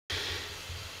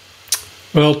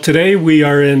Well, today we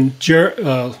are in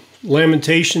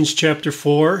Lamentations chapter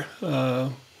 4.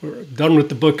 We're done with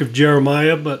the book of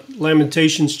Jeremiah, but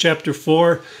Lamentations chapter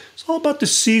 4 is all about the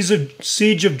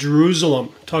siege of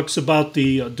Jerusalem. It talks about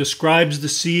describes the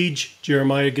siege.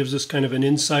 Jeremiah gives us kind of an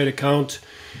inside account.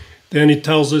 Then he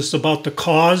tells us about the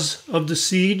cause of the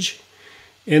siege.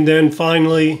 And then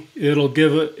finally,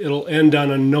 it'll end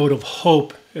on a note of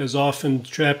hope, as often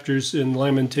chapters in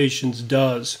Lamentations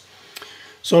does.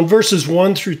 So in verses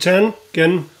 1 through 10,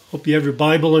 again, hope you have your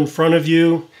Bible in front of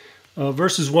you.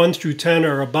 Verses 1 through 10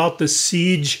 are about the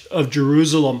siege of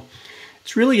Jerusalem.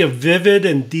 It's really a vivid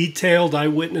and detailed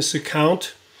eyewitness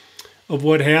account of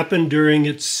what happened during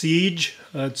its siege.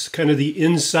 It's kind of the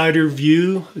insider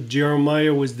view.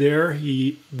 Jeremiah was there.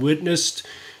 He witnessed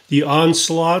the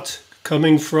onslaught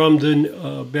coming from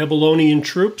the Babylonian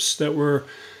troops that were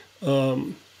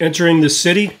entering the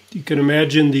city. You can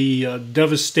imagine the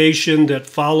devastation that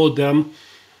followed them.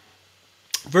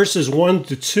 Verses 1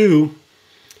 to 2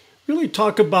 really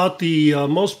talk about the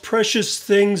most precious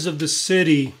things of the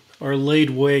city are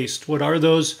laid waste. What are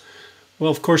those?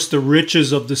 Well, of course, the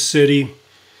riches of the city,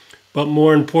 but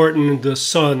more important, the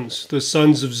sons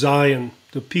of Zion,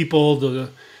 the people, the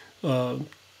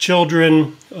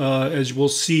children, as we'll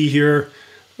see here.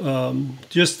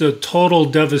 Just the total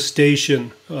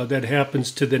devastation that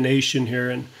happens to the nation here,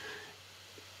 and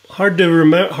hard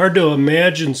to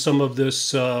imagine some of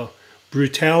this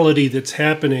brutality that's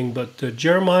happening. But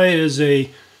Jeremiah is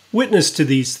a witness to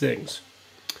these things.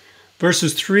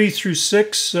 Verses 3 through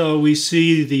 6, we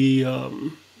see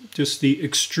just the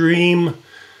extreme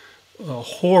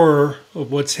horror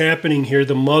of what's happening here.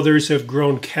 The mothers have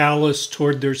grown callous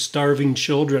toward their starving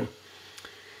children.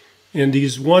 And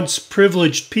these once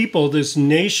privileged people, this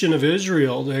nation of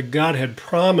Israel that God had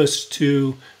promised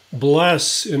to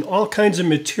bless in all kinds of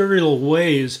material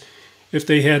ways if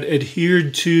they had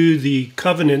adhered to the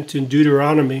covenant in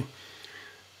Deuteronomy,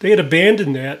 they had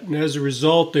abandoned that. And as a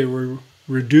result, they were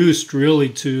reduced really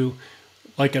to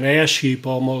like an ash heap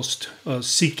almost,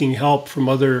 seeking help from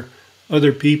other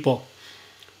people.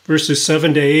 Verses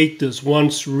 7 to 8, this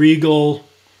once regal,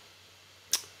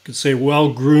 you could say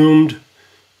well-groomed,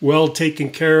 well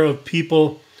taken care of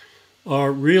people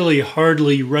are really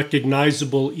hardly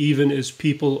recognizable even as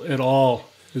people at all,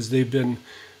 as they've been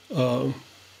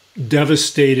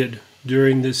devastated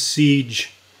during this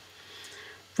siege.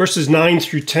 Verses 9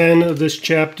 through 10 of this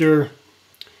chapter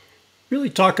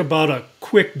really talk about a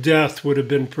quick death would have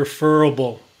been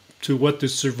preferable to what the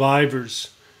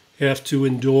survivors have to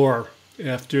endure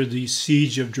after the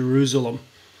siege of Jerusalem.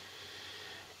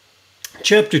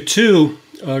 Chapter 2,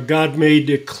 God made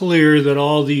it clear that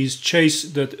all these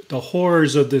that the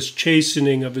horrors of this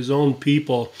chastening of his own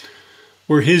people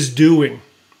were his doing.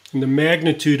 And the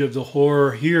magnitude of the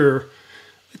horror here,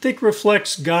 I think,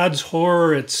 reflects God's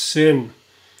horror at sin.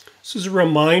 This is a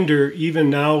reminder,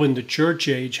 even now in the church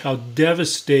age, how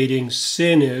devastating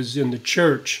sin is in the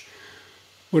church.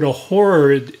 What a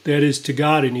horror that is to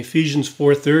God. In Ephesians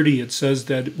 4:30, it says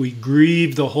that we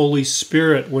grieve the Holy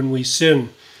Spirit when we sin.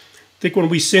 I think when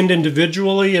we sin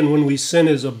individually and when we sin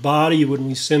as a body, when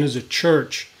we sin as a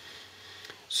church.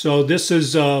 So this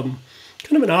is kind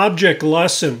of an object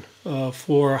lesson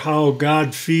for how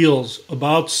God feels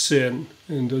about sin,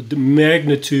 and the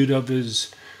magnitude of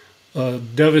his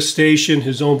devastation,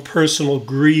 his own personal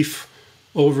grief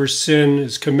over sin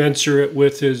is commensurate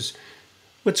with his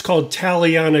what's called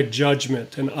talionic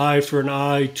judgment, an eye for an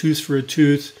eye, tooth for a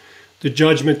tooth, the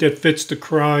judgment that fits the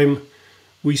crime.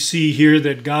 We see here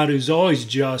that God is always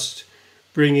just,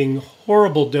 bringing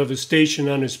horrible devastation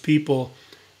on his people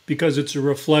because it's a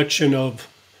reflection of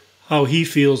how he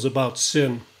feels about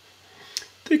sin.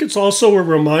 I think it's also a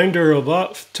reminder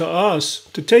to us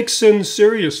to take sin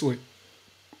seriously.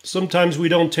 Sometimes we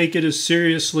don't take it as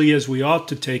seriously as we ought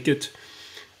to take it,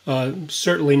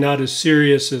 certainly not as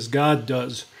serious as God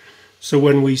does. So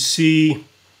when we see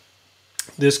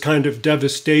this kind of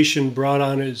devastation brought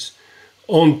on his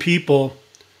own people,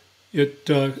 it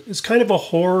is kind of a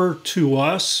horror to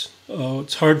us.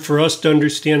 It's hard for us to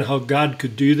understand how God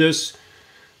could do this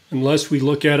unless we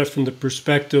look at it from the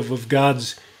perspective of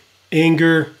God's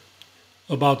anger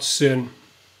about sin.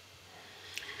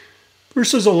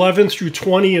 Verses 11 through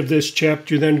 20 of this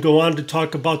chapter then go on to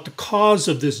talk about the cause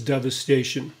of this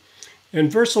devastation.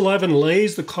 And verse 11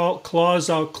 lays the cause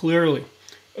out clearly.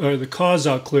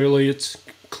 It's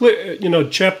clear,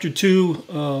 chapter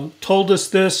 2 told us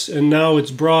this, and now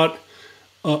it's brought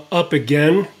up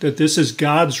again, that this is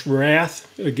God's wrath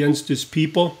against his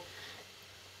people.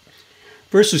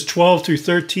 Verses 12 through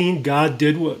 13, God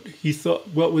did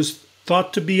what was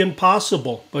thought to be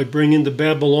impossible by bringing the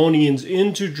Babylonians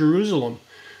into Jerusalem.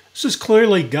 This is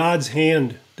clearly God's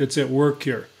hand that's at work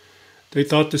here. They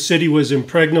thought the city was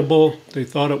impregnable. They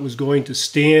thought it was going to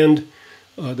stand.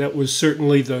 That was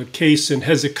certainly the case in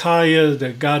Hezekiah,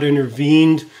 that God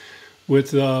intervened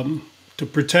with to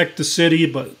protect the city,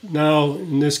 but now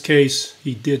in this case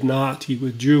he did not. He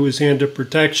withdrew his hand of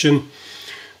protection.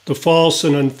 The false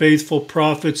and unfaithful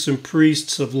prophets and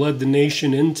priests have led the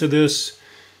nation into this.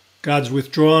 God's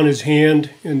withdrawn his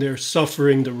hand, and they're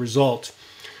suffering the result.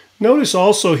 Notice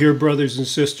also here, brothers and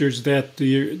sisters, that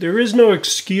there is no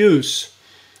excuse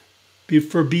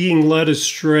for being led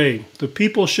astray. The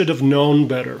people should have known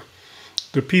better.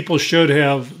 The people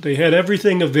they had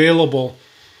everything available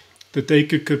that they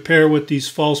could compare what these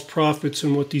false prophets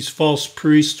and what these false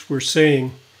priests were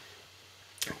saying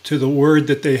to the word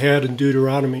that they had in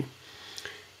Deuteronomy.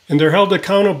 And they're held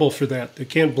accountable for that. They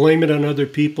can't blame it on other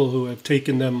people who have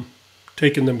taken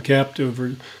them captive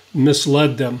or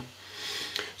misled them.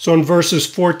 So in verses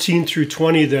 14 through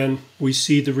 20 then, we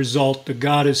see the result, that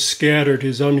God has scattered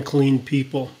his unclean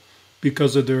people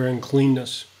because of their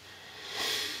uncleanness.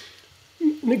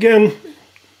 And again,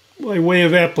 by way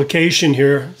of application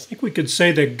here, I think we could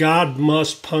say that God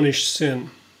must punish sin,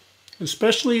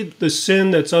 especially the sin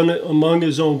that's among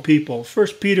his own people. 1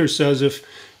 Peter says, if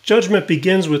judgment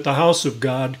begins with the house of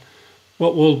God,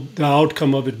 what will the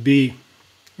outcome of it be?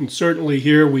 And certainly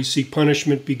here we see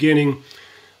punishment beginning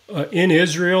in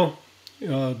Israel.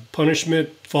 Punishment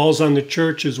falls on the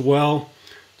church as well.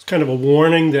 It's kind of a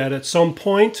warning that at some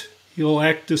point he'll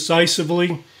act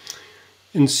decisively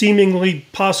in seemingly,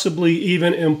 possibly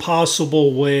even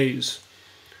impossible ways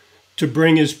to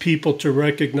bring his people to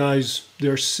recognize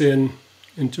their sin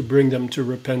and to bring them to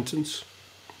repentance.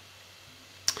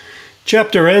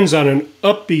 Chapter ends on an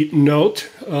upbeat note,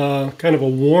 kind of a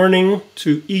warning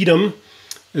to Edom,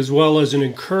 as well as an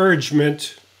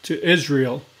encouragement to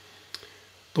Israel.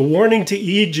 The warning to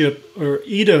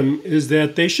Edom is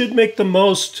that they should make the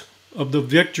most of the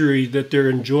victory that they're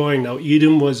enjoying. Now,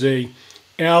 Edom was an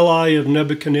ally of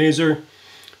Nebuchadnezzar.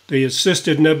 They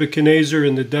assisted Nebuchadnezzar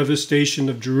in the devastation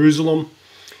of Jerusalem,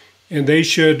 and they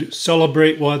should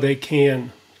celebrate while they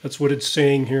can. That's what it's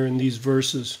saying here in these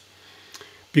verses.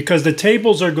 Because the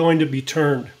tables are going to be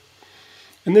turned.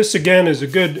 And this, again, is a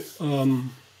good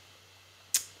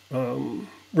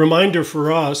reminder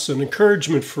for us, an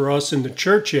encouragement for us in the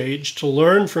church age to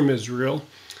learn from Israel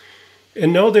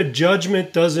and know that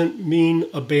judgment doesn't mean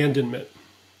abandonment.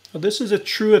 Now, this is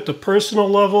true at the personal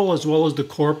level as well as the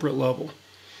corporate level.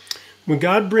 When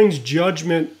God brings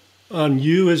judgment on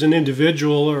you as an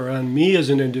individual or on me as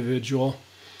an individual,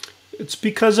 it's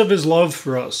because of his love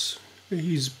for us.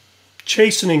 He's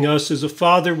chastening us as a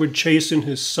father would chasten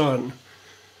his son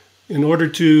in order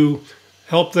to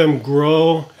help them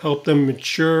grow, help them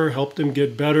mature, help them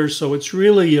get better. So it's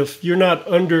really, if you're not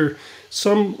under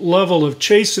some level of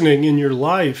chastening in your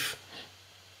life,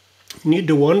 you need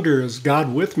to wonder, is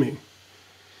God with me?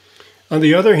 On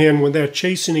the other hand, when that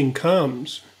chastening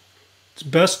comes, it's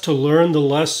best to learn the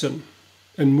lesson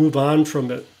and move on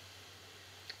from it.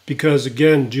 Because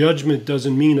again, judgment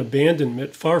doesn't mean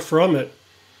abandonment, far from it.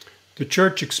 The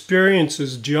church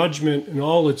experiences judgment in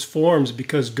all its forms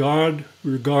because God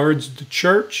regards the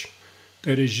church,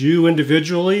 that is you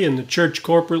individually, and the church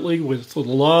corporately, with the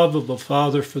love of the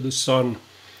Father for the Son.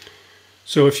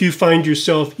 So if you find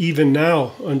yourself even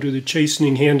now under the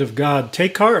chastening hand of God,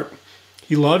 take heart.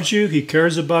 He loves you. He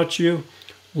cares about you.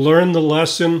 Learn the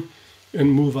lesson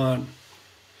and move on.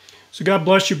 So God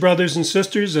bless you, brothers and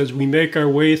sisters, as we make our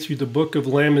way through the book of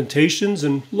Lamentations,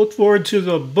 and look forward to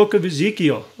the book of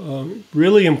Ezekiel.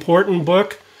 Really important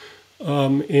book,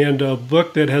 and a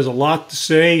book that has a lot to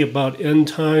say about end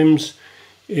times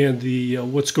and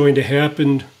what's going to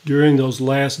happen during those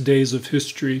last days of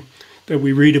history that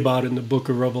we read about in the book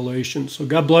of Revelation. So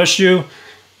God bless you,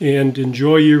 and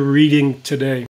enjoy your reading today.